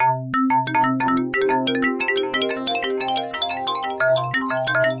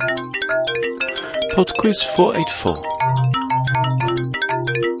PodQuiz 484.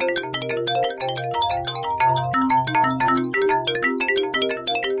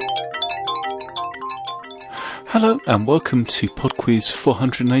 Hello and welcome to PodQuiz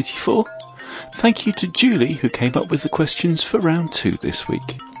 484. Thank you to Julie who came up with the questions for round 2 this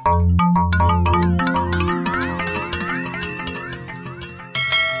week.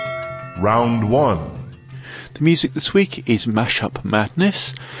 Round 1. The music this week is Mashup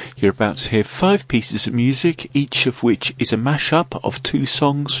Madness. You're about to hear 5 pieces of music, each of which is a mashup of 2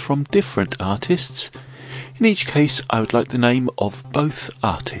 songs from different artists. In each case, I would like the name of both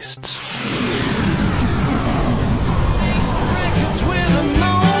artists.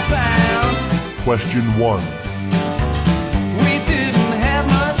 Question 1. We didn't have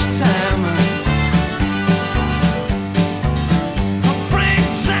much time. Frank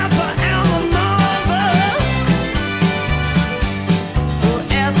Zappa and the Mothers were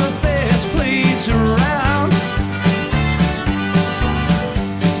at the best place around.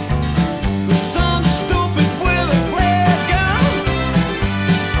 Some stupid with a flare gun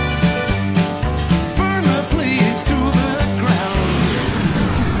burned the place to the ground.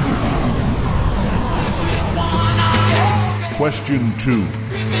 Question 2.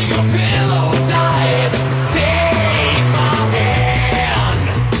 Your pillow tight, take my hand.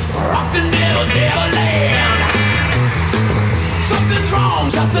 We're off to Neverland. Something's wrong,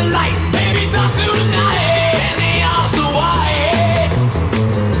 shut the light, baby, not tonight. The arms are white.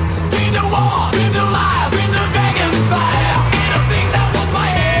 Dream the war, dream the lies, dream the dragon's fire. And the things that want my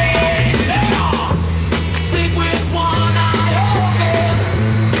head. Yeah. Sleep with one eye open.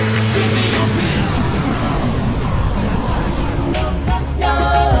 Give me your pillow.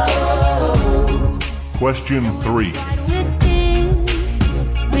 Question 3.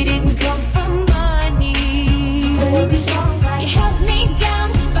 We didn't come for money. You held me down,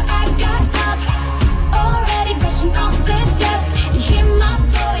 but I got up. Already brushing off the dust. You hear my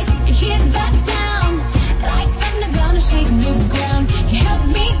voice, you hear that sound. Like thunder gonna shake the ground. You held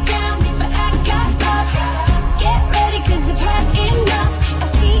me down, but I got up. Get ready, 'cause I've had enough. I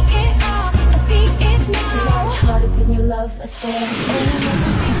see it all, I see it now. Caught up in your love affair.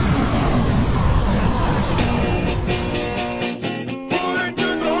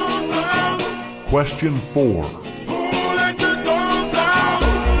 Question 4.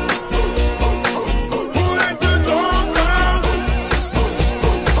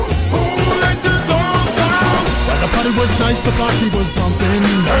 The party was nice, the party was pumping,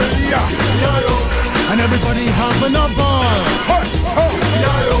 and everybody having a ball.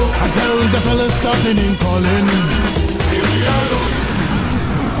 Until the fellas started in calling.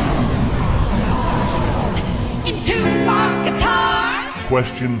 Into our guitars.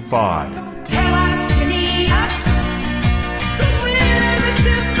 Question 5. Tell us you need us. 'Cause we're the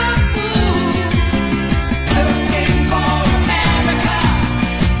super fools. Looking for America.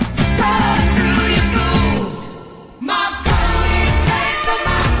 Run through your schools. My booty plays the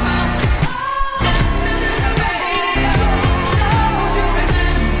mama. Listen to the radio. Don't you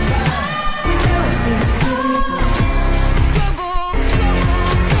remember? We know this city.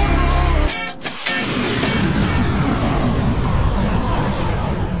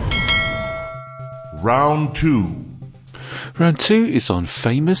 Round 2. Round 2 is on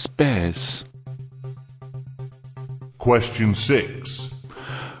famous bears. Question 6.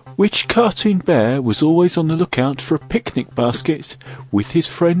 Which cartoon bear was always on the lookout for a picnic basket with his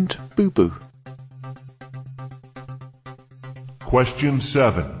friend Boo Boo? Question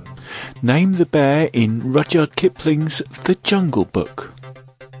 7. Name the bear in Rudyard Kipling's The Jungle Book.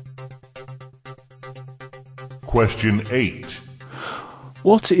 Question 8.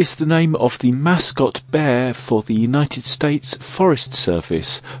 What is the name of the mascot bear for the United States Forest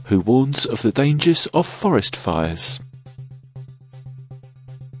Service who warns of the dangers of forest fires?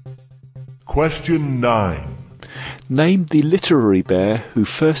 Question 9. Name the literary bear who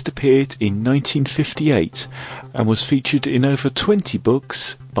first appeared in 1958 and was featured in over 20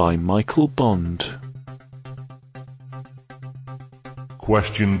 books by Michael Bond.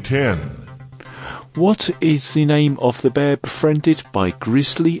 Question 10. What is the name of the bear befriended by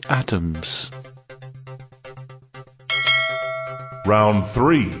Grizzly Adams? Round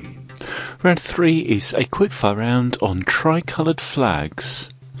 3. Round 3 is a quickfire round on tricoloured flags.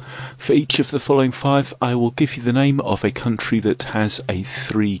 For each of the following 5, I will give you the name of a country that has a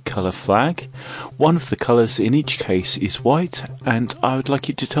 3-colour flag. One of the colours in each case is white, and I would like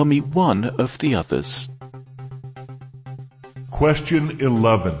you to tell me one of the others. Question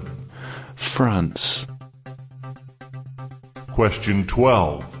 11. France. Question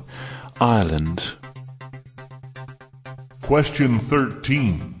 12. Ireland. Question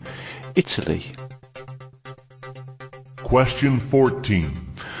 13. Italy. Question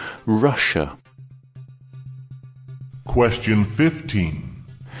 14. Russia, Question 15.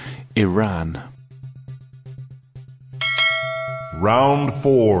 Iran. Round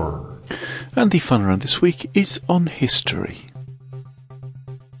 4. And the fun round this week is on history.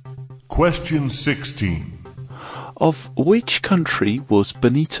 Question 16. Of which country was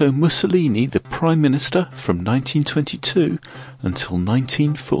Benito Mussolini the Prime Minister from 1922 until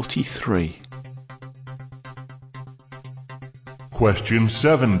 1943? Question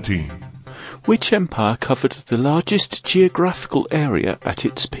 17. Which empire covered the largest geographical area at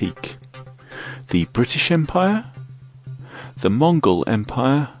its peak? The British Empire, the Mongol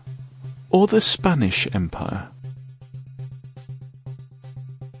Empire, or the Spanish Empire?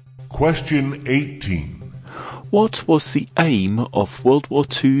 Question 18. What was the aim of World War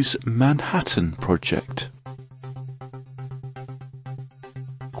II's Manhattan Project?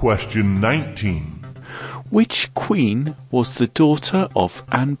 Question 19. Which queen was the daughter of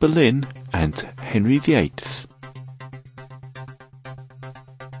Anne Boleyn and Henry VIII?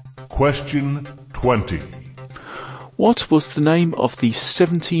 Question 20. What was the name of the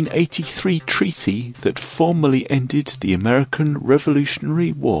 1783 treaty that formally ended the American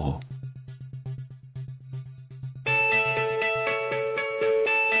Revolutionary War?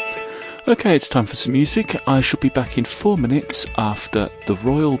 Okay, it's time for some music. I shall be back in 4 minutes after The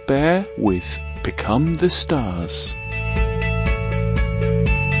Royal Bear with Become the Stars.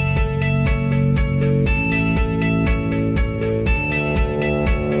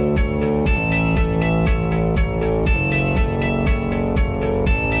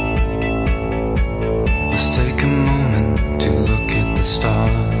 Let's take a moment to look at the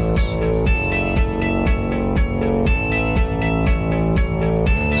stars.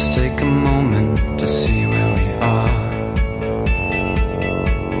 Let's take a moment to see where we are.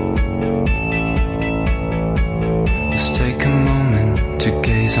 Let's take a moment to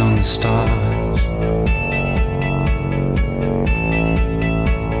gaze on the stars.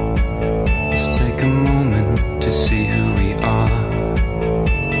 Let's take a moment to see who we are.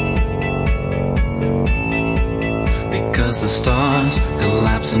 Because the stars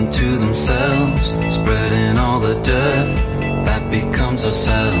collapse into themselves, spreading all the dirt that becomes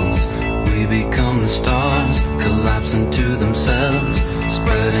ourselves. We become the stars, collapse into themselves,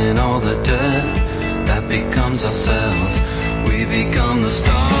 spreading all the dirt that becomes ourselves. We become the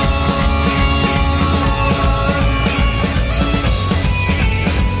stars.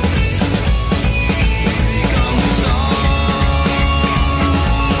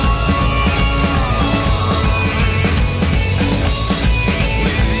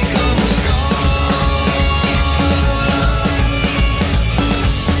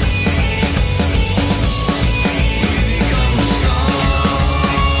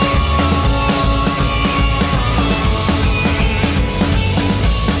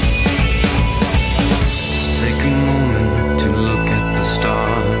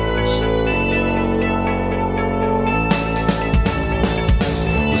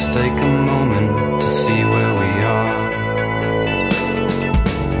 Take a moment to see where we are.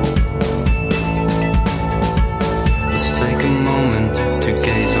 Let's take a moment to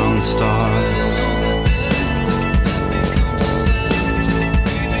gaze on the stars.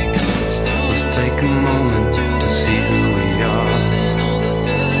 Let's take a moment to see who we are.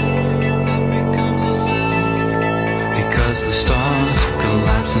 Because the stars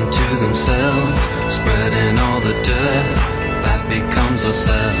collapse into themselves, spreading all the dirt that becomes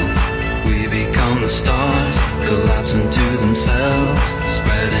ourselves. We become the stars, collapse into themselves,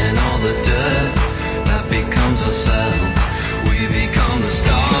 spreading all the dirt that becomes ourselves. We become the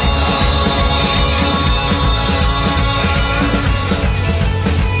stars.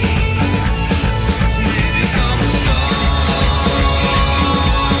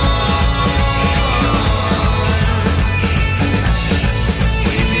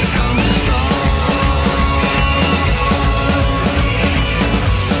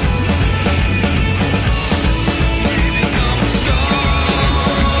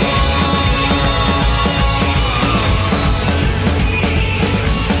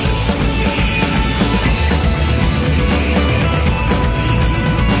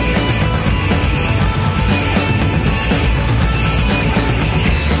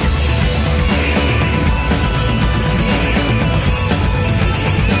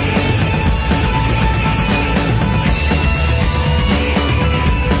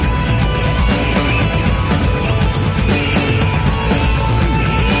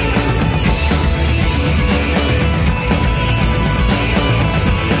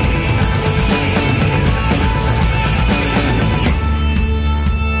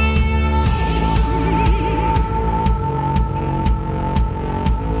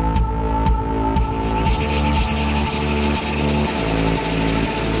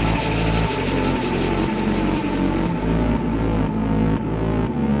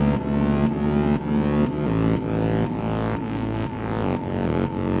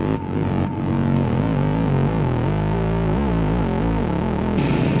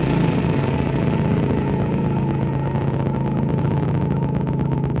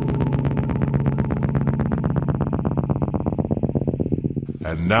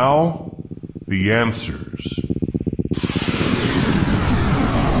 And now, the answers.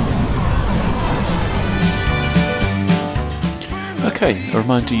 Okay, a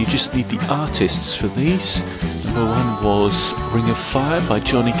reminder, you just need the artists for these. Number 1 was Ring of Fire by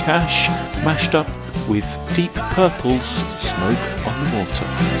Johnny Cash, mashed up with Deep Purple's Smoke on the Water.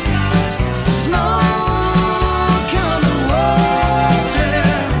 Smoke on the water,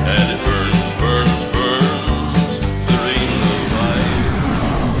 and it burns, burns, burns.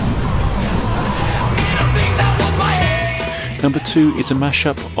 The ring of fire. Number 2 is a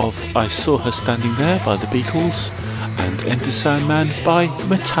mashup of I Saw Her Standing There by the Beatles and Enter Sandman by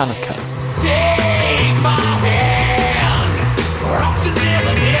Metallica. Take my hand, we're off to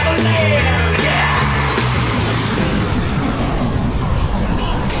never, never land.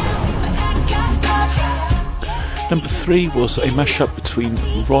 Number 3 was a mashup between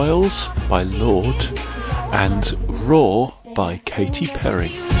Royals by Lord and Raw by Katy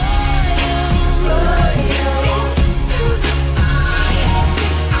Perry.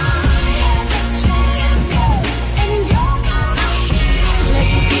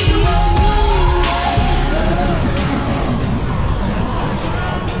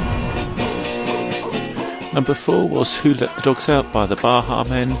 Number 4 was Who Let the Dogs Out by the Baha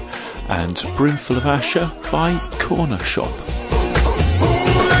Men and Brimful of Asher by Corner Shop. The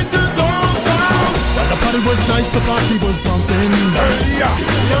party was nice, the party was bumping.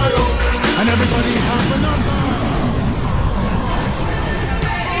 And everybody had a number.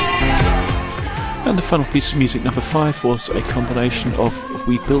 And the final piece of music, number 5, was a combination of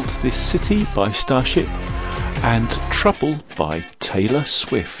We Built This City by Starship and Trouble by Taylor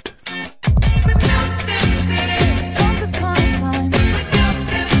Swift.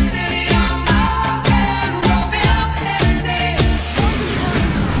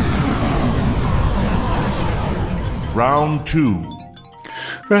 Round 2.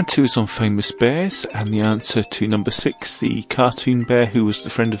 Round 2 is on famous bears, and the answer to number 6, the cartoon bear who was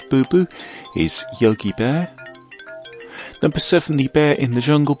the friend of Boo Boo, is Yogi Bear. Number 7, the bear in the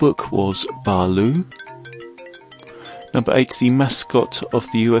Jungle Book was Baloo. Number 8, the mascot of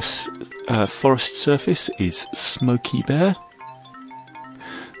the US Forest Service is Smokey Bear.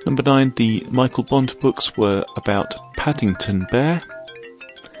 Number 9, the Michael Bond books were about Paddington Bear.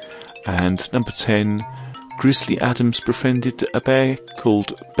 And number 10, Grizzly Adams befriended a bear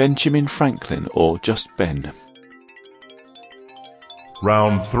called Benjamin Franklin, or just Ben.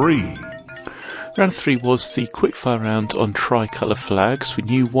 Round 3. Round 3 was the quickfire round on tricolour flags. We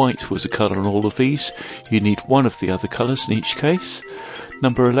knew white was a colour on all of these. You need one of the other colours in each case.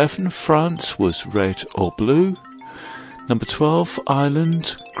 Number 11, France, was red or blue. Number 12,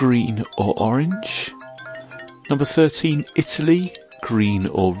 Ireland, green or orange. Number 13, Italy, green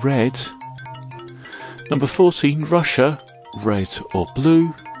or red. Number 14, Russia, red or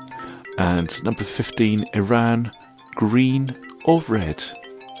blue. And number 15, Iran, green or red.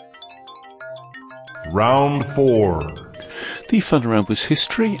 Round 4. The fun round was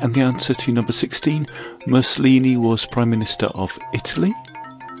history, and the answer to number 16, Mussolini was Prime Minister of Italy.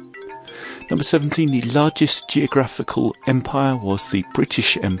 Number 17, the largest geographical empire was the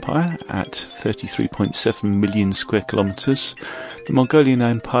British Empire at 33.7 million square kilometres. The Mongolian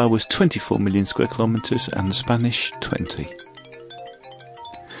Empire was 24 million square kilometres and the Spanish 20.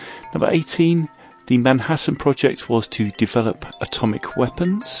 Number 18, the Manhattan Project was to develop atomic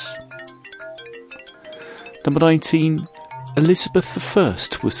weapons. Number 19, Elizabeth I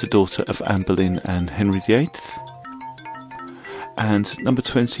was the daughter of Anne Boleyn and Henry VIII. And number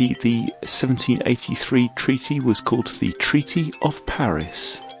 20, the 1783 treaty was called the Treaty of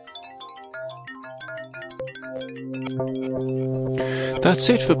Paris. That's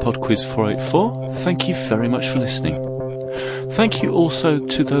it for PodQuiz 484. Thank you very much for listening. Thank you also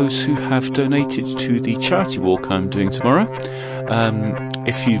to those who have donated to the charity walk I'm doing tomorrow.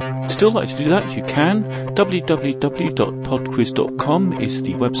 If you'd still like to do that, you can. www.podquiz.com is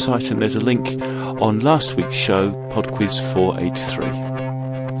the website, and there's a link on last week's show, PodQuiz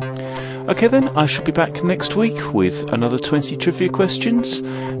 483. Okay then, I shall be back next week with another 20 trivia questions.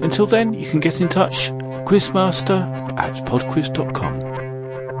 Until then, you can get in touch,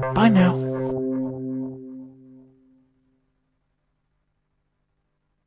 quizmaster@podquiz.com. Bye now.